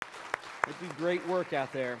They do great work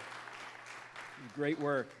out there. Great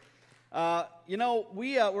work.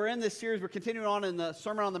 We're in this series. We're continuing on in the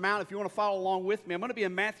Sermon on the Mount. If you want to follow along with me, I'm going to be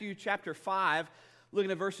in Matthew chapter 5,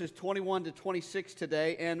 looking at verses 21 to 26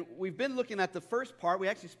 today. And we've been looking at the first part. We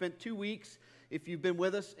actually spent 2 weeks, if you've been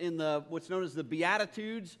with us, in what's known as the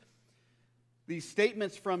Beatitudes, these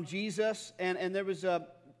statements from Jesus. And there was a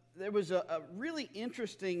really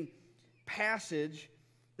interesting passage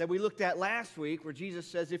that we looked at last week where Jesus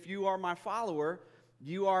says, if you are my follower,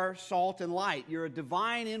 you are salt and light. You're a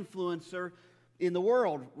divine influencer in the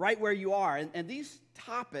world right where you are. And these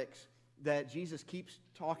topics that Jesus keeps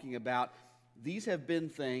talking about, these have been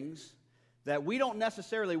things that we don't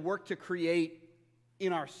necessarily work to create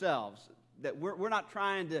in ourselves. That we're not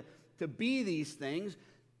trying to be these things.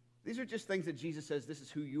 These are just things that Jesus says this is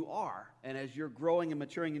who you are. And as you're growing and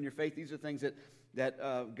maturing in your faith, these are things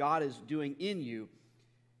that God is doing in you.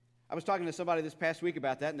 I was talking to somebody this past week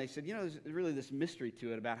about that, and they said, there's really this mystery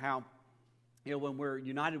to it about how, when we're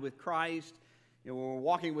united with Christ, when we're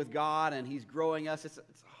walking with God and He's growing us, it's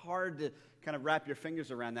hard to kind of wrap your fingers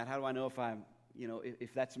around that. How do I know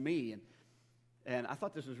if that's me? And I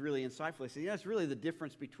thought this was really insightful. I said, it's really the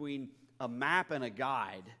difference between a map and a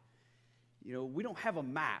guide. We don't have a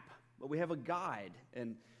map, but we have a guide.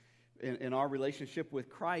 And in our relationship with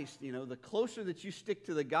Christ, the closer that you stick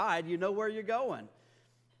to the guide, you know where you're going.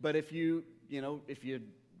 But if you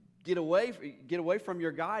get away from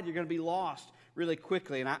your guide, you're going to be lost really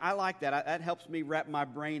quickly. And I like that. That helps me wrap my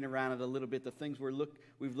brain around it a little bit. The things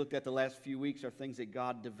we've looked at the last few weeks are things that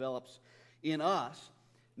God develops in us,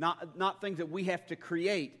 not things that we have to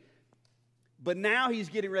create. But now He's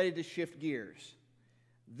getting ready to shift gears.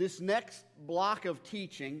 This next block of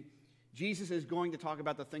teaching, Jesus is going to talk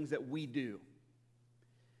about the things that we do.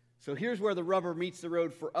 So here's where the rubber meets the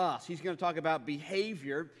road for us. He's going to talk about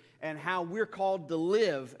behavior and how we're called to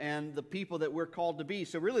live and the people that we're called to be.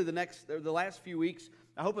 So really the last few weeks,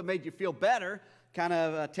 I hope it made you feel better, kind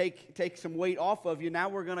of take some weight off of you. Now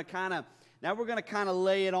we're going to kind of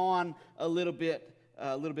lay it on a little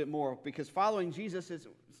bit more, because following Jesus it's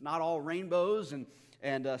not all rainbows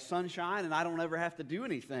and sunshine, and I don't ever have to do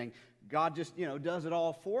anything. God just does it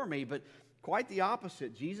all for me. But quite the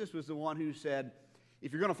opposite. Jesus was the one who said,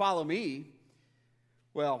 if you're going to follow me,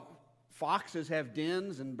 well, foxes have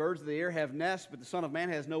dens and birds of the air have nests, but the Son of Man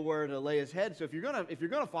has nowhere to lay his head. So if you're going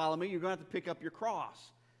to follow me, you're going to have to pick up your cross.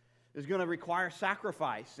 It's going to require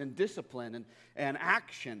sacrifice and discipline and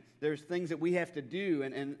action. There's things that we have to do,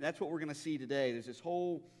 and that's what we're going to see today. There's this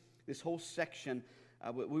whole section.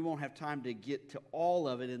 But we won't have time to get to all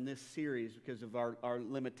of it in this series because of our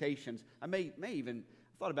limitations. I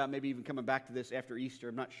thought about maybe even coming back to this after Easter.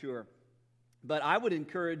 I'm not sure. But I would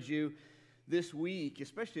encourage you this week,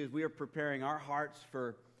 especially as we are preparing our hearts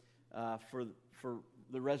for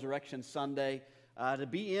the Resurrection Sunday, to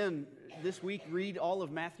be in this week, read all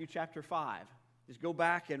of Matthew chapter 5. Just go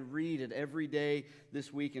back and read it every day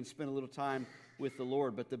this week and spend a little time with the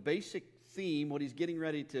Lord. But the basic theme, what He's getting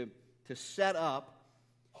ready to set up,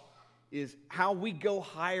 is how we go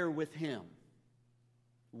higher with Him.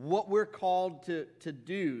 What we're called to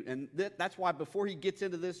do. And that's why before He gets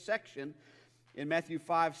into this section, in Matthew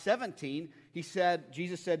 5:17,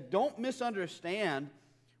 Jesus said, don't misunderstand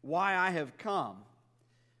why I have come.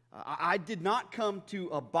 I did not come to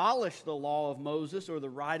abolish the law of Moses or the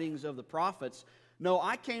writings of the prophets. No,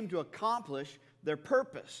 I came to accomplish their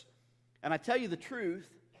purpose. And I tell you the truth,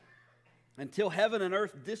 until heaven and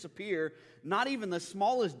earth disappear, not even the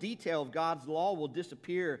smallest detail of God's law will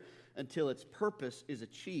disappear until its purpose is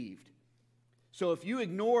achieved. So if you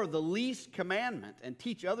ignore the least commandment and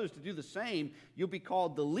teach others to do the same, you'll be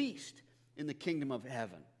called the least in the kingdom of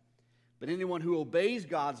heaven. But anyone who obeys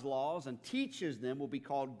God's laws and teaches them will be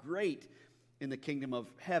called great in the kingdom of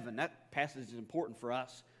heaven. That passage is important for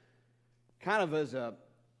us, kind of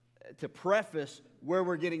to preface where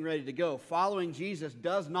we're getting ready to go. Following Jesus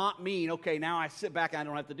does not mean, okay, now I sit back and I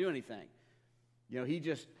don't have to do anything. He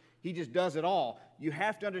just does it all. You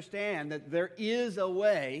have to understand that there is a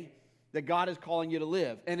way that God is calling you to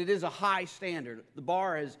live. And it is a high standard. The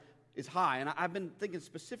bar is high. And I've been thinking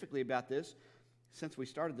specifically about this since we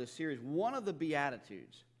started this series. One of the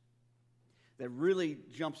Beatitudes that really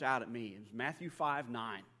jumps out at me is Matthew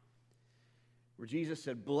 5:9, where Jesus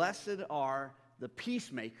said, blessed are the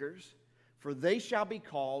peacemakers, for they shall be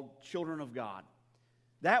called children of God.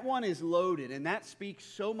 That one is loaded, and that speaks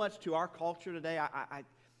so much to our culture today.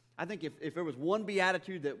 I think if there was one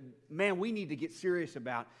beatitude that, man, we need to get serious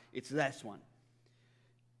about, it's this one.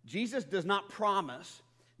 Jesus does not promise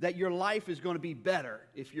that your life is going to be better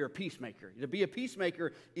if you're a peacemaker. To be a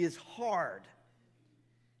peacemaker is hard.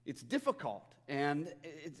 It's difficult, and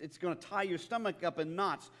it's going to tie your stomach up in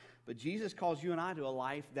knots. But Jesus calls you and I to a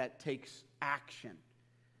life that takes action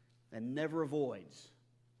and never avoids.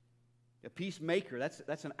 A peacemaker,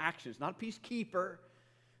 that's an action. It's not a peacekeeper,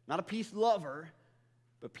 not a peace lover,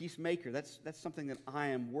 but peacemaker. That's something that I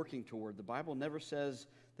am working toward. The Bible never says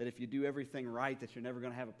that if you do everything right that you're never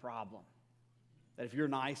going to have a problem. That if you're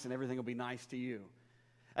nice, then everything will be nice to you.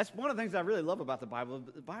 That's one of the things I really love about the Bible.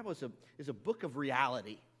 The Bible is a book of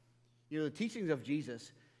reality. You know, the teachings of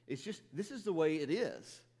Jesus, it's just, this is the way it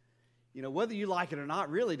is. You know, whether you like it or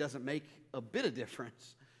not really doesn't make a bit of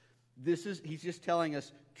difference. He's just telling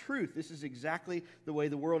us truth. This is exactly the way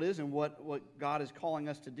the world is and what God is calling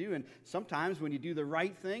us to do. And sometimes when you do the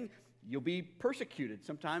right thing, you'll be persecuted.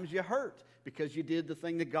 Sometimes you hurt because you did the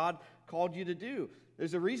thing that God called you to do.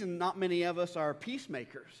 There's a reason not many of us are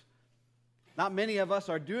peacemakers. Not many of us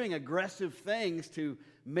are doing aggressive things to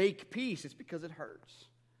make peace. It's because it hurts.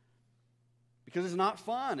 Because it's not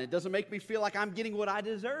fun. It doesn't make me feel like I'm getting what I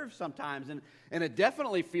deserve sometimes. And it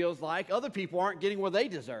definitely feels like other people aren't getting what they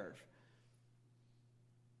deserve.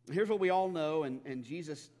 Here's what we all know, and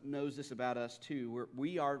Jesus knows this about us too.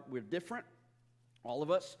 We're different, all of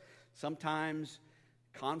us. Sometimes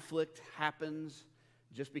conflict happens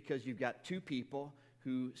just because you've got two people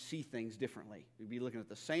who see things differently. We'd be looking at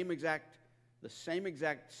the same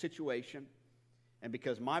exact situation, and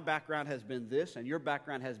because my background has been this and your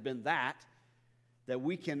background has been that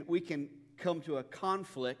we can come to a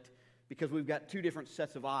conflict because we've got two different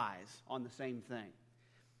sets of eyes on the same thing.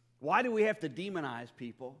 Why do we have to demonize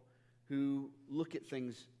people who look at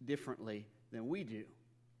things differently than we do?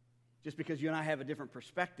 Just because you and I have a different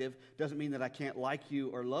perspective doesn't mean that I can't like you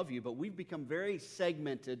or love you, but we've become very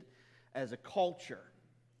segmented as a culture.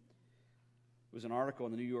 There was an article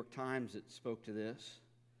in the New York Times that spoke to this.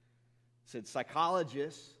 It said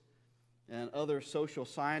psychologists and other social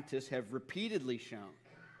scientists have repeatedly shown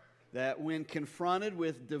that when confronted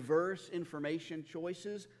with diverse information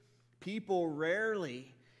choices, people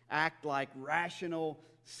rarely act like rational,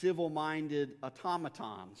 civil-minded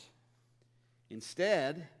automatons.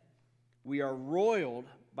 Instead, we are roiled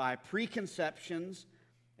by preconceptions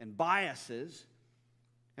and biases,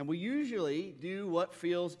 and we usually do what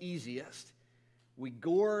feels easiest. We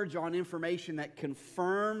gorge on information that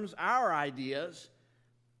confirms our ideas,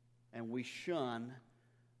 and we shun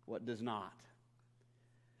what does not.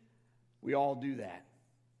 We all do that.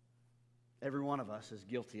 Every one of us is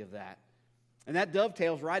guilty of that. And that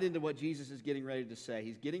dovetails right into what Jesus is getting ready to say.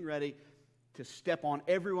 He's getting ready to step on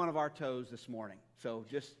every one of our toes this morning. So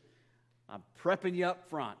I'm prepping you up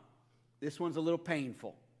front. This one's a little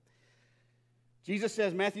painful. Jesus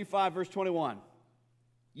says, Matthew 5, verse 21,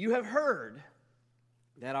 "You have heard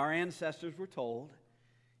that our ancestors were told,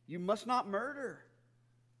 'You must not murder.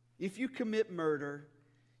 If you commit murder,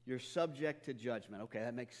 you're subject to judgment.'" Okay,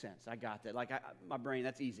 that makes sense. I got that. My brain,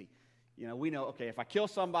 that's easy. You know, we know, okay, if I kill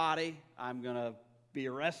somebody, I'm going to be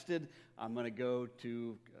arrested. I'm going to go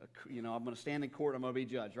to, I'm going to stand in court. I'm going to be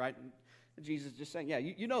judged, right? And Jesus is just saying, yeah,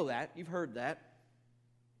 you know that. You've heard that.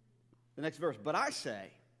 The next verse, "But I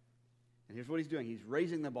say," and here's what he's doing. He's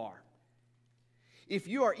raising the bar. "If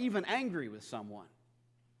you are even angry with someone,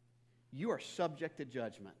 you are subject to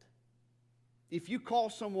judgment. If you call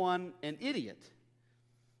someone an idiot,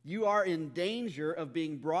 you are in danger of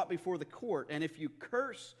being brought before the court. And if you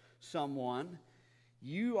curse someone,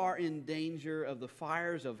 you are in danger of the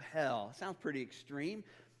fires of hell." Sounds pretty extreme.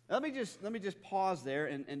 Let me just pause there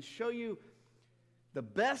and show you the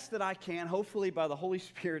best that I can, hopefully by the Holy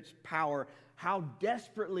Spirit's power, how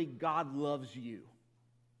desperately God loves you.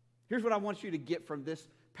 Here's what I want you to get from this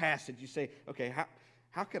passage. You say, okay,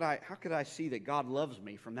 how could I see that God loves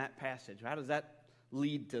me from that passage? How does that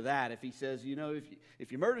lead to that? If he says,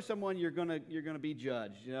 if you murder someone, you're gonna be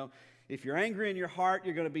judged. If you're angry in your heart,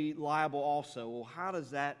 you're going to be liable also. Well, how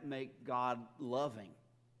does that make God loving?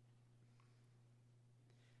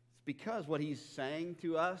 It's because what he's saying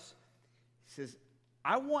to us, he says,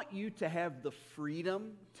 I want you to have the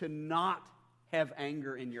freedom to not have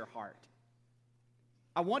anger in your heart.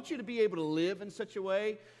 I want you to be able to live in such a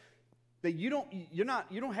way that you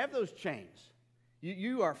don't have those chains.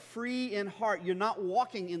 You are free in heart. You're not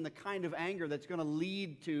walking in the kind of anger that's going to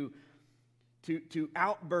lead to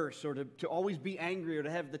outbursts or to always be angry or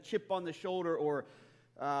to have the chip on the shoulder or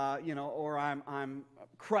I'm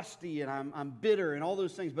crusty and I'm bitter and all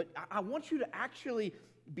those things. But I want you to actually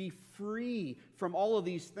be free from all of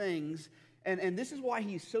these things. And this is why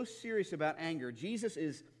he's so serious about anger. Jesus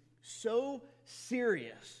is so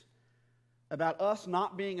serious about us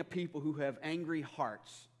not being a people who have angry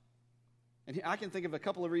hearts. And I can think of a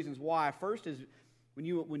couple of reasons why. First is when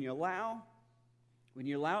you allow when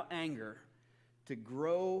you allow anger to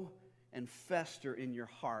grow and fester in your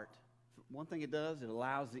heart, one thing it does, it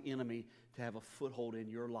allows the enemy to have a foothold in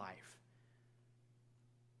your life.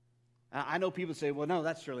 I know people say, well, no,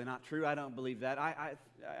 that's surely not true. I don't believe that.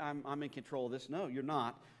 I'm in control of this. No, you're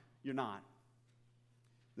not. You're not.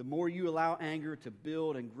 The more you allow anger to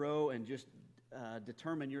build and grow and just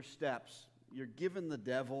determine your steps, you're giving the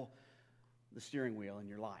devil the steering wheel in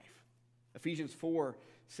your life. Ephesians 4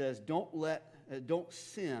 says, don't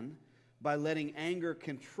sin by letting anger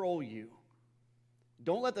control you.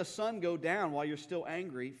 Don't let the sun go down while you're still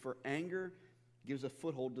angry, for anger gives a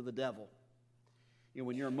foothold to the devil. You know,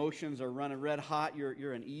 when your emotions are running red hot,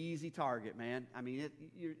 you're an easy target, man. I mean,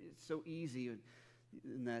 it's so easy,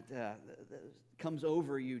 and that comes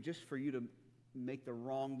over you just for you to make the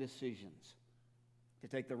wrong decisions, to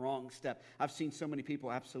take the wrong step. I've seen so many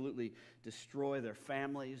people absolutely destroy their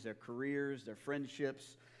families, their careers, their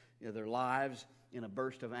friendships, their lives in a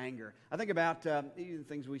burst of anger. I think about even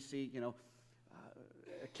things we see,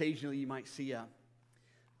 occasionally you might see a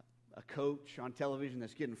coach on television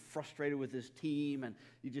that's getting frustrated with his team, and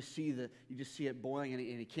you just see it boiling, and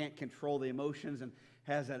he can't control the emotions and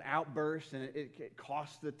has an outburst, and it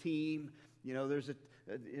costs the team. There's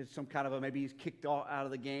some kind of maybe he's kicked out of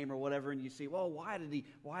the game or whatever, and you see, well, why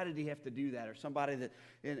did he have to do that? Or somebody that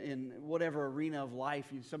in whatever arena of life,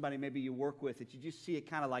 somebody maybe you work with, that you just see it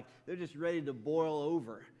kind of like they're just ready to boil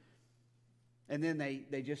over. And then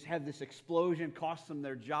they just have this explosion, costs them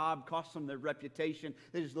their job, costs them their reputation.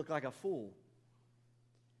 They just look like a fool.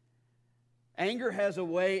 Anger has a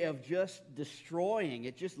way of just destroying.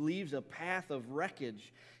 It just leaves a path of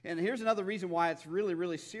wreckage. And here's another reason why it's really,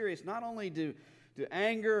 really serious. Not only do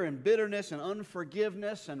anger and bitterness and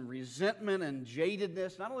unforgiveness and resentment and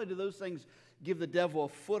jadedness, not only do those things give the devil a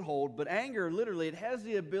foothold, but anger, literally, it has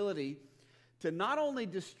the ability to not only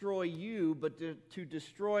destroy you, but to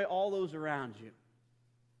destroy all those around you.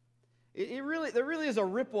 There really is a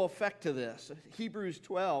ripple effect to this. Hebrews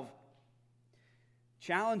 12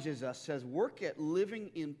 challenges us, says, work at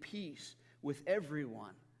living in peace with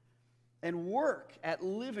everyone, and work at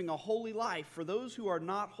living a holy life, for those who are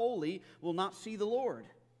not holy will not see the Lord.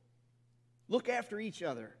 Look after each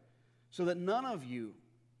other, so that none of you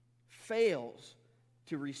fails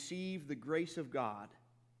to receive the grace of God.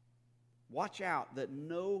 Watch out that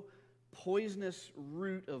no poisonous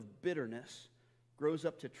root of bitterness grows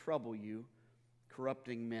up to trouble you,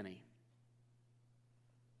 corrupting many.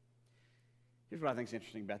 Here's what I think is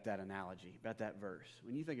interesting about that analogy, about that verse.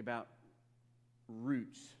 When you think about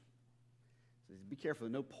roots, it says, be careful,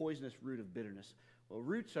 no poisonous root of bitterness. Well,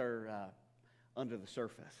 roots are under the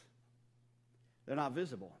surface. They're not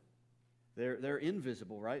visible. They're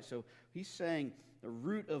invisible, right? So he's saying the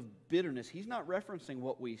root of bitterness, he's not referencing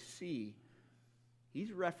what we see.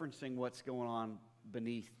 He's referencing what's going on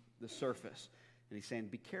beneath the surface. And he's saying,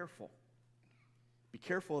 be careful. Be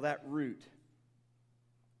careful of that root.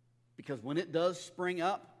 Because when it does spring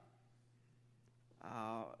up,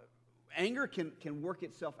 anger can work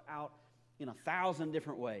itself out in 1,000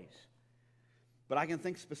 different ways. But I can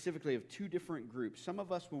think specifically of two different groups. Some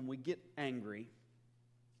of us, when we get angry,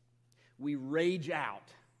 we rage out.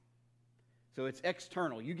 So it's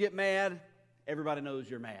external. You get mad, everybody knows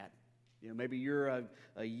you're mad. Maybe you're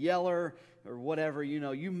a yeller or whatever.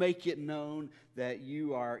 You make it known that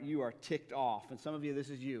you are ticked off. And some of you, this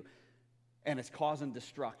is you. And it's causing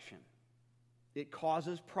destruction. It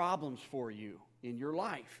causes problems for you in your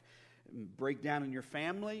life. Breakdown in your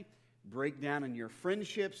family, breakdown in your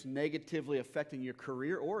friendships, negatively affecting your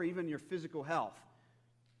career or even your physical health.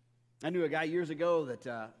 I knew a guy years ago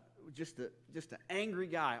that just an angry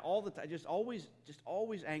guy all the time, just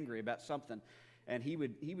always angry about something. And he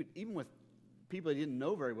would even with people he didn't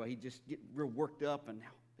know very well, he'd just get real worked up and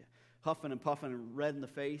huffing and puffing and red in the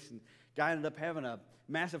face. And guy ended up having a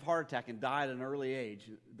massive heart attack and died at an early age.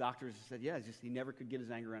 Doctors said, he never could get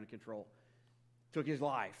his anger under control. Took his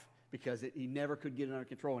life because he never could get it under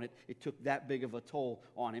control, and it took that big of a toll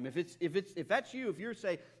on him. If that's you, if you're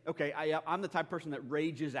say, okay, I'm the type of person that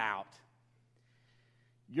rages out,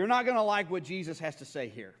 you're not going to like what Jesus has to say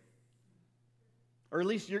here. Or at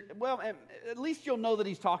least you'll know that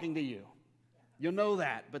he's talking to you. You'll know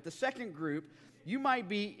that. But the second group, you might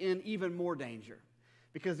be in even more danger.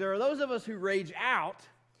 Because there are those of us who rage out,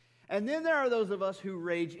 and then there are those of us who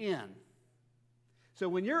rage in. So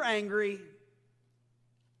when you're angry,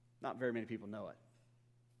 not very many people know it.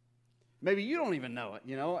 Maybe you don't even know it,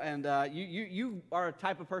 and you are a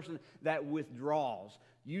type of person that withdraws.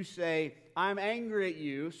 You say, I'm angry at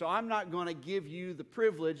you, so I'm not going to give you the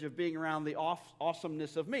privilege of being around the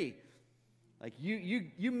awesomeness of me. Like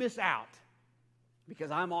you miss out. because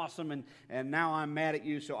I'm awesome and now I'm mad at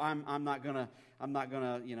you, so I'm not gonna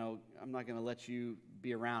let you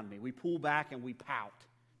be around me. We pull back and we pout.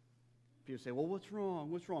 People say, well, what's wrong?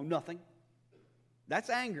 What's wrong? Nothing. That's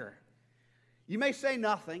anger. You may say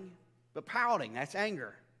nothing, but pouting, that's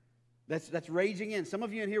anger. That's raging in. Some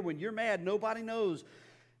of you in here, when you're mad, nobody knows.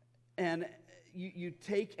 And you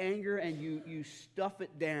take anger and you stuff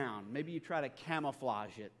it down. Maybe you try to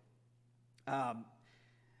camouflage it.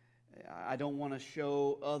 I don't want to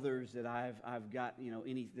show others that I've got,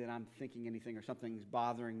 that I'm thinking anything or something's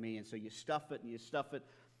bothering me. And so you stuff it and you stuff it,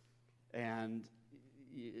 and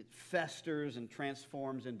it festers and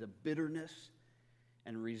transforms into bitterness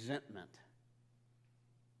and resentment.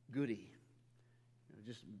 Goody.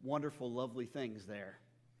 Just wonderful, lovely things there.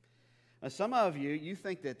 Now, some of you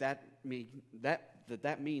think that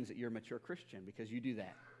means that you're a mature Christian because you do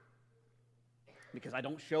that. Because I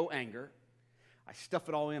don't show anger. I stuff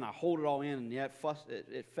it all in, I hold it all in, and yet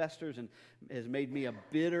it festers and has made me a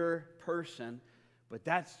bitter person, but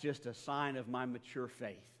that's just a sign of my mature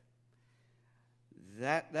faith.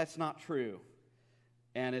 That's not true,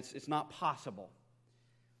 and it's not possible.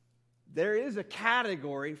 There is a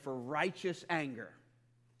category for righteous anger,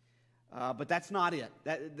 but that's not it.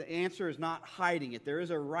 The answer is not hiding it. There is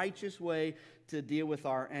a righteous way to deal with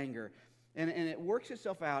our anger, and it works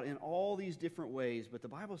itself out in all these different ways, but the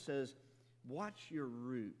Bible says, watch your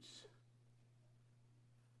roots.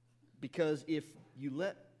 Because if you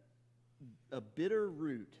let a bitter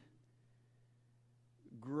root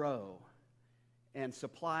grow and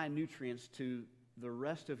supply nutrients to the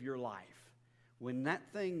rest of your life, when that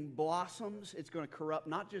thing blossoms, it's going to corrupt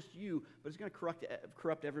not just you, but it's going to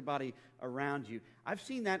corrupt everybody around you. I've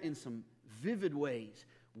seen that in some vivid ways.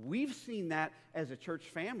 We've seen that as a church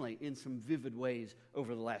family in some vivid ways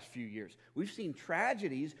over the last few years. We've seen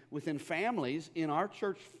tragedies within families in our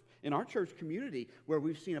church community where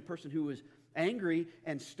we've seen a person who was angry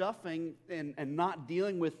and stuffing and not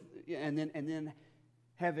dealing with and then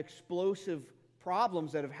have explosive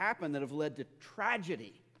problems that have happened that have led to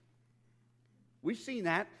tragedy. We've seen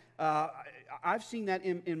that. I've seen that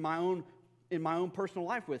in my own personal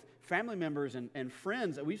life with family members and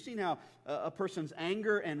friends. We've seen how a person's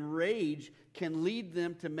anger and rage can lead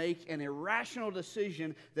them to make an irrational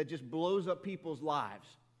decision that just blows up people's lives.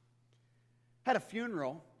 Had a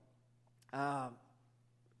funeral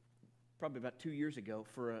probably about 2 years ago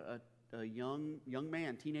for a young man,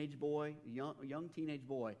 young teenage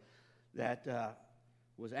boy that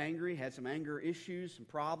was angry, had some anger issues, some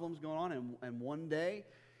problems going on, and one day,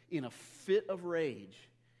 in a fit of rage,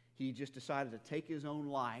 he just decided to take his own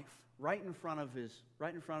life right in front of his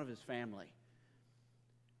family.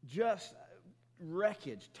 Just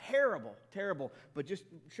wreckage, terrible, but just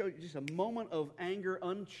show just a moment of anger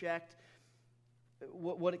unchecked.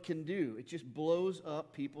 What it can do, it just blows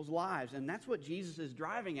up people's lives, and that's what Jesus is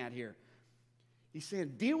driving at here. He's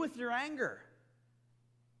saying, deal with your anger.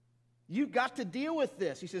 You've got to deal with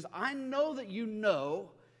this. He says, I know that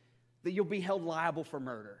you'll be held liable for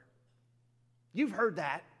murder. You've heard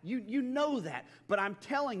that. You know that. But I'm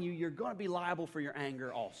telling you, you're going to be liable for your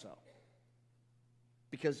anger also.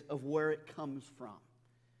 Because of where it comes from.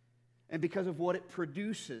 And because of what it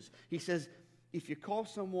produces. He says, if you call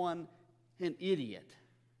someone an idiot,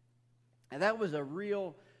 and that was a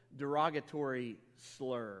real derogatory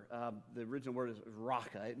slur. The original word is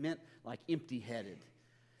raka. It meant like empty-headed.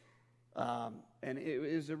 And it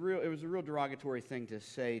was a real derogatory thing to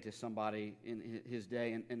say to somebody in his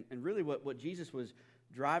day. And really what Jesus was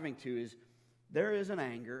driving to is there is an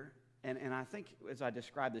anger, and I think as I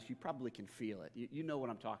describe this, you probably can feel it. You know what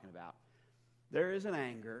I'm talking about. There is an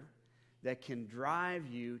anger that can drive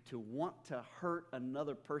you to want to hurt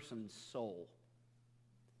another person's soul.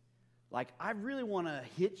 Like, I really want to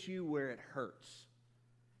hit you where it hurts.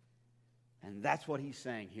 And that's what he's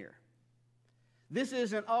saying here. This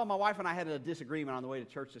isn't, my wife and I had a disagreement on the way to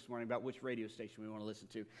church this morning about which radio station we want to listen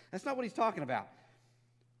to. That's not what he's talking about.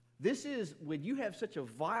 This is when you have such a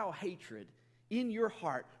vile hatred in your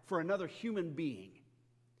heart for another human being,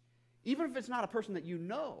 even if it's not a person that you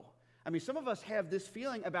know. I mean, some of us have this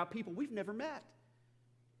feeling about people we've never met.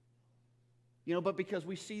 But because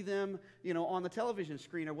we see them, on the television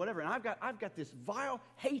screen or whatever. And I've got this vile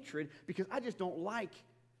hatred because I just don't like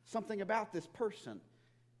something about this person.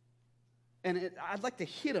 And I'd like to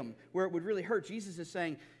hit them where it would really hurt. Jesus is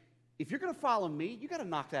saying, if you're going to follow me, you got to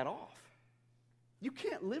knock that off. You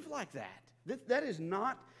can't live like that. That is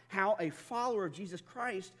not how a follower of Jesus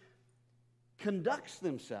Christ conducts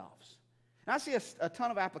themselves. And I see a ton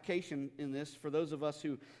of application in this for those of us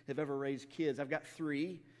who have ever raised kids. I've got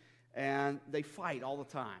 3, and they fight all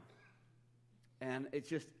the time. And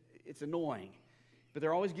it's annoying. but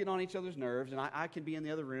they're always getting on each other's nerves, and I can be in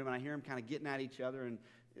the other room, and I hear them kind of getting at each other, and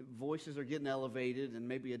voices are getting elevated, and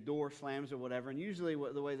maybe a door slams or whatever. And usually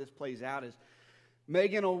the way this plays out is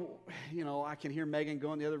Megan will, I can hear Megan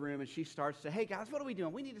go in the other room, and she starts to, hey, guys, what are we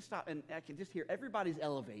doing? We need to stop. And I can just hear everybody's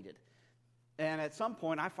elevated. And at some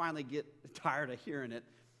point, I finally get tired of hearing it.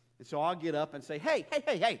 And so I'll get up and say, hey,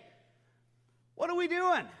 what are we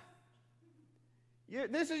doing?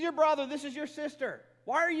 This is your brother. This is your sister.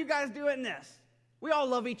 Why are you guys doing this? We all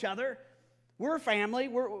love each other. We're a family.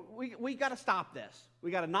 We got to stop this.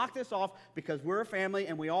 We got to knock this off because we're a family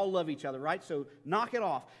and we all love each other, right? So knock it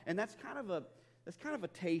off. And that's kind of a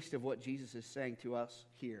taste of what Jesus is saying to us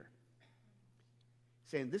here.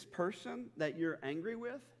 Saying this person that you're angry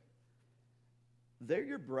with, they're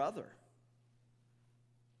your brother.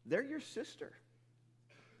 They're your sister.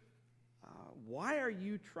 Why are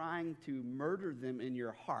you trying to murder them in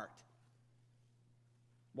your heart?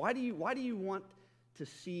 Why do you want to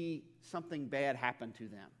see something bad happen to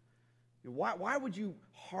them? Why would you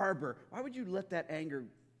harbor? Why would you let that anger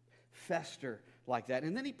fester like that?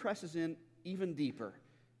 And then he presses in even deeper.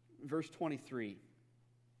 Verse 23.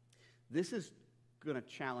 This is going to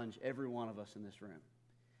challenge every one of us in this room.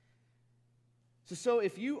 So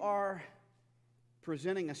if you are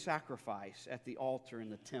presenting a sacrifice at the altar in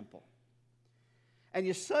the temple, and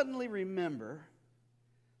you suddenly remember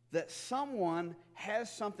that someone has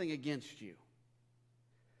something against you,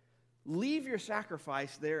 leave your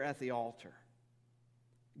sacrifice there at the altar.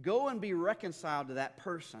 Go and be reconciled to that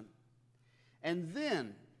person, and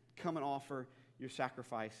then come and offer your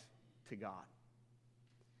sacrifice to God.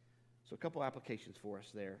 So a couple applications for us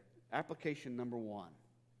there. Application number one.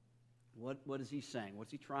 What is he saying?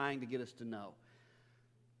 What's he trying to get us to know?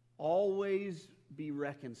 Always be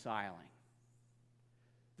reconciling.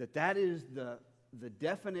 That is the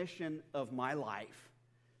definition of my life,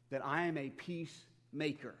 that I am a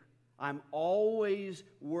peacemaker. I'm always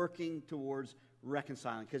working towards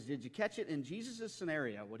reconciling. Because did you catch it in Jesus'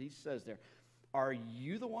 scenario, what he says there? Are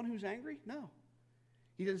you the one who's angry? No.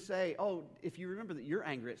 He doesn't say, oh, if you remember that you're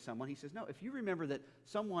angry at someone. He says, no, if you remember that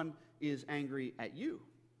someone is angry at you.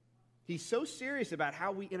 He's so serious about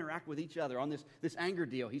how we interact with each other on this anger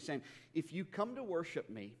deal. He's saying, if you come to worship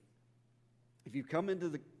me, if you come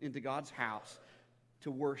into God's house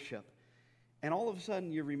to worship, and all of a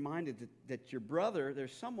sudden you're reminded that your brother,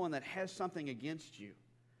 there's someone that has something against you,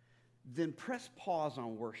 then press pause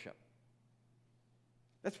on worship.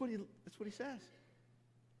 That's what he says.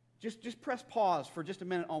 Just press pause for just a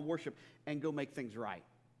minute on worship and go make things right.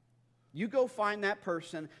 You go find that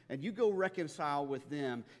person and you go reconcile with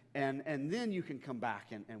them, and then you can come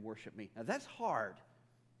back and worship me. Now that's hard.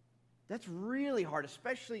 That's really hard,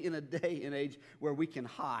 especially in a day and age where we can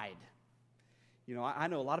hide. I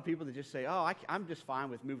know a lot of people that just say, oh, I'm just fine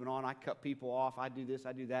with moving on. I cut people off. I do this,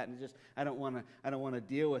 I do that, and I don't want to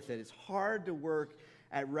deal with it. It's hard to work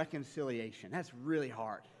at reconciliation. That's really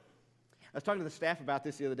hard. I was talking to the staff about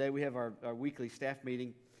this the other day. We have our weekly staff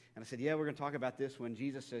meeting, and I said, yeah, we're going to talk about this when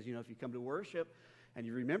Jesus says, if you come to worship and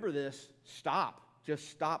you remember this, stop. Just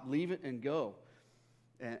stop, leave it, and go.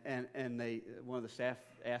 And one of the staff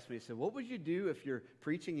asked me, he said, what would you do if you're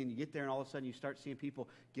preaching and you get there and all of a sudden you start seeing people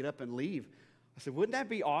get up and leave? I said, wouldn't that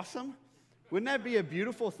be awesome? Wouldn't that be a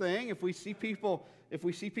beautiful thing if we see people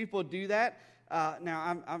do that?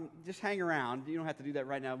 Now, I'm just hang around. You don't have to do that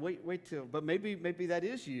right now. Wait till. But maybe that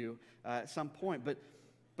is you at some point.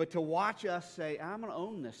 But to watch us say, I'm going to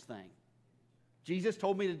own this thing. Jesus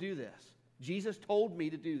told me to do this. Jesus told me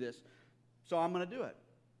to do this, so I'm going to do it.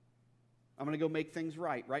 I'm going to go make things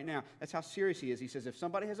right now. That's how serious he is. He says, if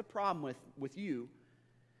somebody has a problem with you,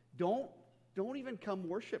 don't even come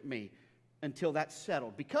worship me until that's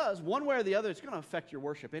settled. Because one way or the other, it's going to affect your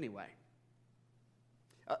worship anyway.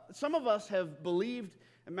 Some of us have believed,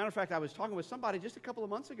 as a matter of fact, I was talking with somebody just a couple of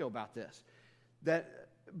months ago about this, that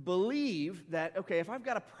believe that, okay, if I've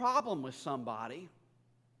got a problem with somebody,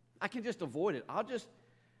 I can just avoid it. I'll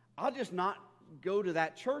just not go to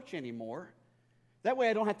that church anymore. That way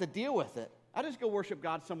I don't have to deal with it. I just go worship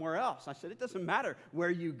God somewhere else. I said, it doesn't matter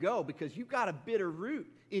where you go because you've got a bitter root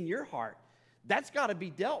in your heart. That's got to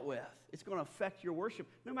be dealt with. It's going to affect your worship.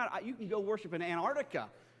 No matter, you can go worship in Antarctica,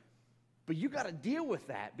 but you got to deal with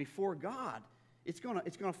that before God. It's going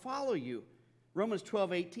to follow you. Romans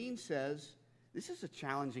 12:18 says, this is a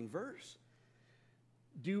challenging verse.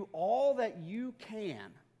 Do all that you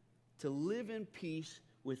can to live in peace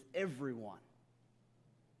with everyone.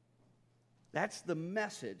 That's the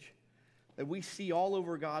message that we see all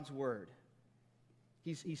over God's word.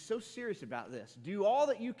 He's so serious about this. Do all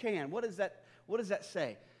that you can. What does that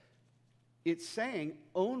say? It's saying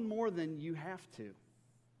own more than you have to.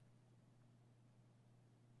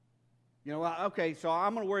 You know, well, okay, so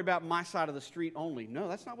I'm going to worry about my side of the street only. No,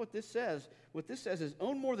 that's not what this says. What this says is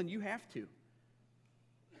own more than you have to.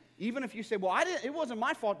 Even if you say, well, it wasn't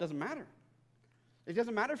my fault, it doesn't matter. It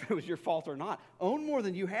doesn't matter if it was your fault or not. Own more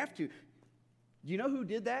than you have to. Do you know who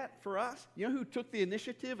did that for us? You know who took the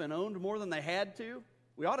initiative and owned more than they had to?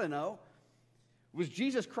 We ought to know. It was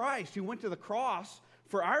Jesus Christ who went to the cross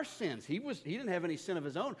for our sins. He didn't have any sin of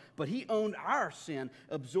his own, but he owned our sin,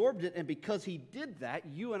 absorbed it, and because he did that,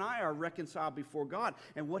 you and I are reconciled before God.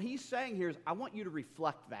 And what he's saying here is, I want you to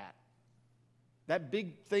reflect that. That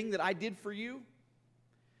big thing that I did for you,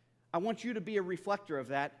 I want you to be a reflector of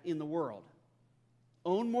that in the world.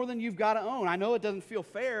 Own more than you've got to own. I know it doesn't feel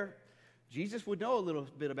fair. Jesus would know a little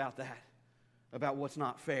bit about that, about what's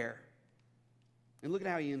not fair. And look at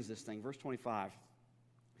how he ends this thing. Verse 25.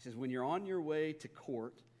 He says, when you're on your way to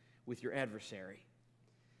court with your adversary,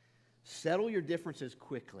 settle your differences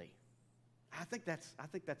quickly. I think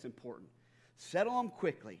that's important. Settle them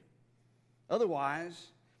quickly. Otherwise,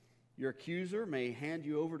 your accuser may hand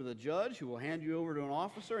you over to the judge, who will hand you over to an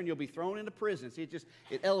officer, and you'll be thrown into prison. See,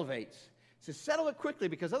 it elevates. It says, settle it quickly,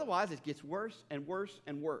 because otherwise it gets worse and worse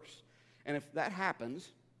and worse. And if that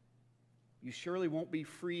happens, you surely won't be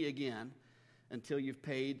free again until you've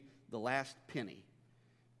paid the last penny.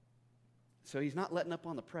 So he's not letting up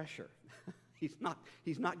on the pressure. He's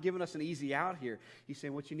not giving us an easy out here. He's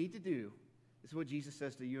saying what you need to do, this is what Jesus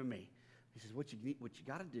says to you and me. He says what you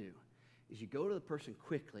got to do is you go to the person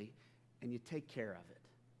quickly and you take care of it.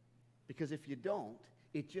 Because if you don't,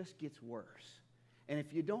 it just gets worse. And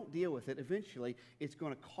if you don't deal with it, eventually it's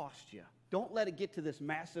going to cost you. Don't let it get to this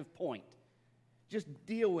massive point. Just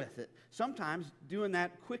deal with it. Sometimes doing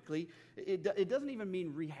that quickly, it doesn't even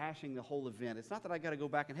mean rehashing the whole event. It's not that I got to go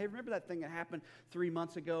back and, hey, remember that thing that happened 3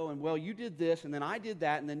 months ago? And, well, you did this, and then I did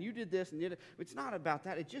that, and then you did this, and you did it. It's not about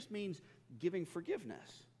that. It just means giving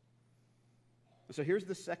forgiveness. So here's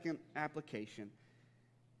the second application,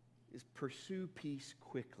 is pursue peace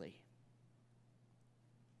quickly.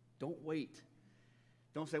 Don't wait.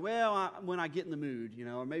 Don't say, well, when I get in the mood,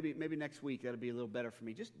 or maybe next week that'll be a little better for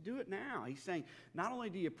me. Just do it now. He's saying, not only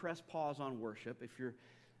do you press pause on worship, if you're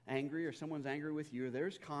angry or someone's angry with you or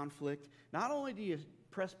there's conflict, not only do you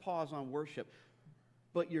press pause on worship,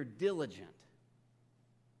 but you're diligent.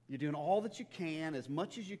 You're doing all that you can, as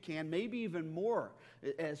much as you can, maybe even more,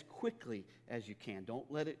 as quickly as you can.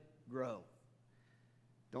 Don't let it grow.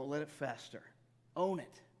 Don't let it fester. Own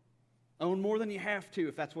it. Own more than you have to,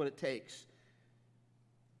 if that's what it takes.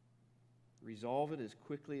 Resolve it as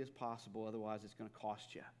quickly as possible, otherwise it's going to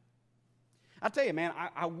cost you. I tell you, man,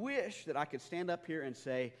 I wish that I could stand up here and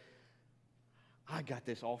say, I got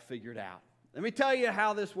this all figured out. Let me tell you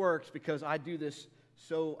how this works, because I do this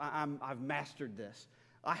so I've mastered this.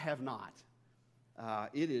 I have not.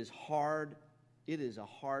 It is hard. It is a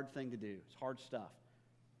hard thing to do. It's hard stuff.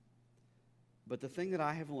 But the thing that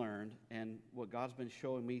I have learned, and what God's been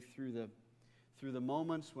showing me through the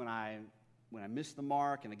moments when I miss the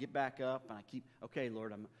mark and I get back up and I keep, okay,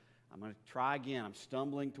 Lord, I'm going to try again. I'm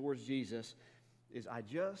stumbling towards Jesus, is I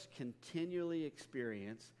just continually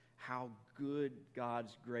experience how good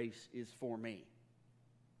God's grace is for me.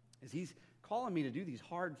 As he's calling me to do these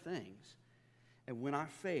hard things. And when I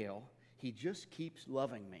fail, he just keeps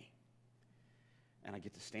loving me. And I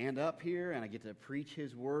get to stand up here and I get to preach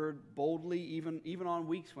his word boldly, even on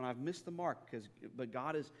weeks when I've missed the mark. But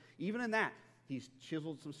God is, even in that, he's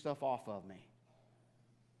chiseled some stuff off of me.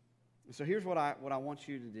 So here's what I want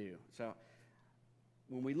you to do. So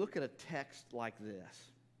when we look at a text like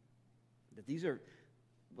this, that these are,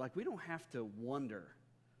 like, we don't have to wonder,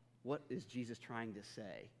 what is Jesus trying to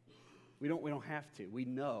say? We don't have to. We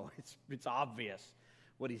know. It's obvious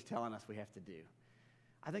what he's telling us we have to do.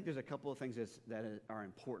 I think there's a couple of things that are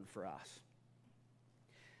important for us.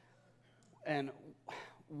 And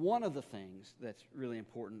one of the things that's really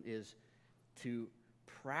important is to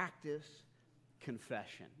practice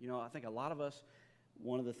confession. I think a lot of us,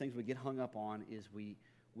 one of the things we get hung up on is we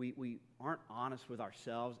aren't honest with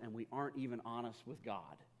ourselves, and we aren't even honest with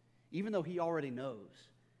God. Even though he already knows.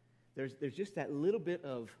 There's just that little bit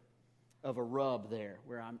of a rub there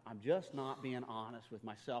where I'm just not being honest with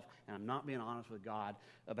myself, and I'm not being honest with God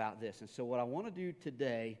about this. And so what I want to do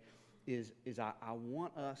today is I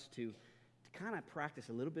want us to kind of practice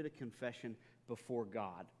a little bit of confession before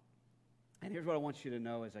God. And here's what I want you to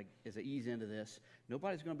know as I ease into this.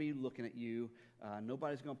 Nobody's going to be looking at you.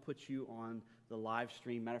 Nobody's going to put you on the live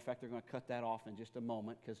stream. Matter of fact, they're going to cut that off in just a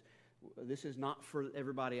moment, because this is not for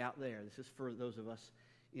everybody out there. This is for those of us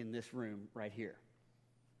in this room right here.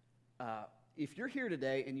 If you're here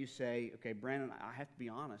today and you say, okay, Brandon, I have to be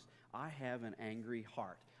honest, I have an angry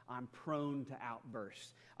heart. I'm prone to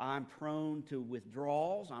outbursts. I'm prone to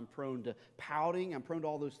withdrawals. I'm prone to pouting. I'm prone to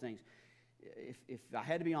all those things. If I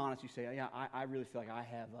had to be honest, you say, yeah, I really feel like I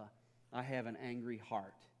have an angry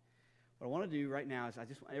heart. What I want to do right now is I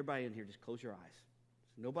just want everybody in here, just close your eyes.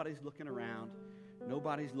 So nobody's looking around.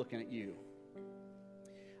 Nobody's looking at you.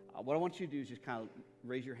 What I want you to do is just kind of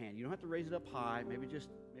raise your hand. You don't have to raise it up high. Maybe just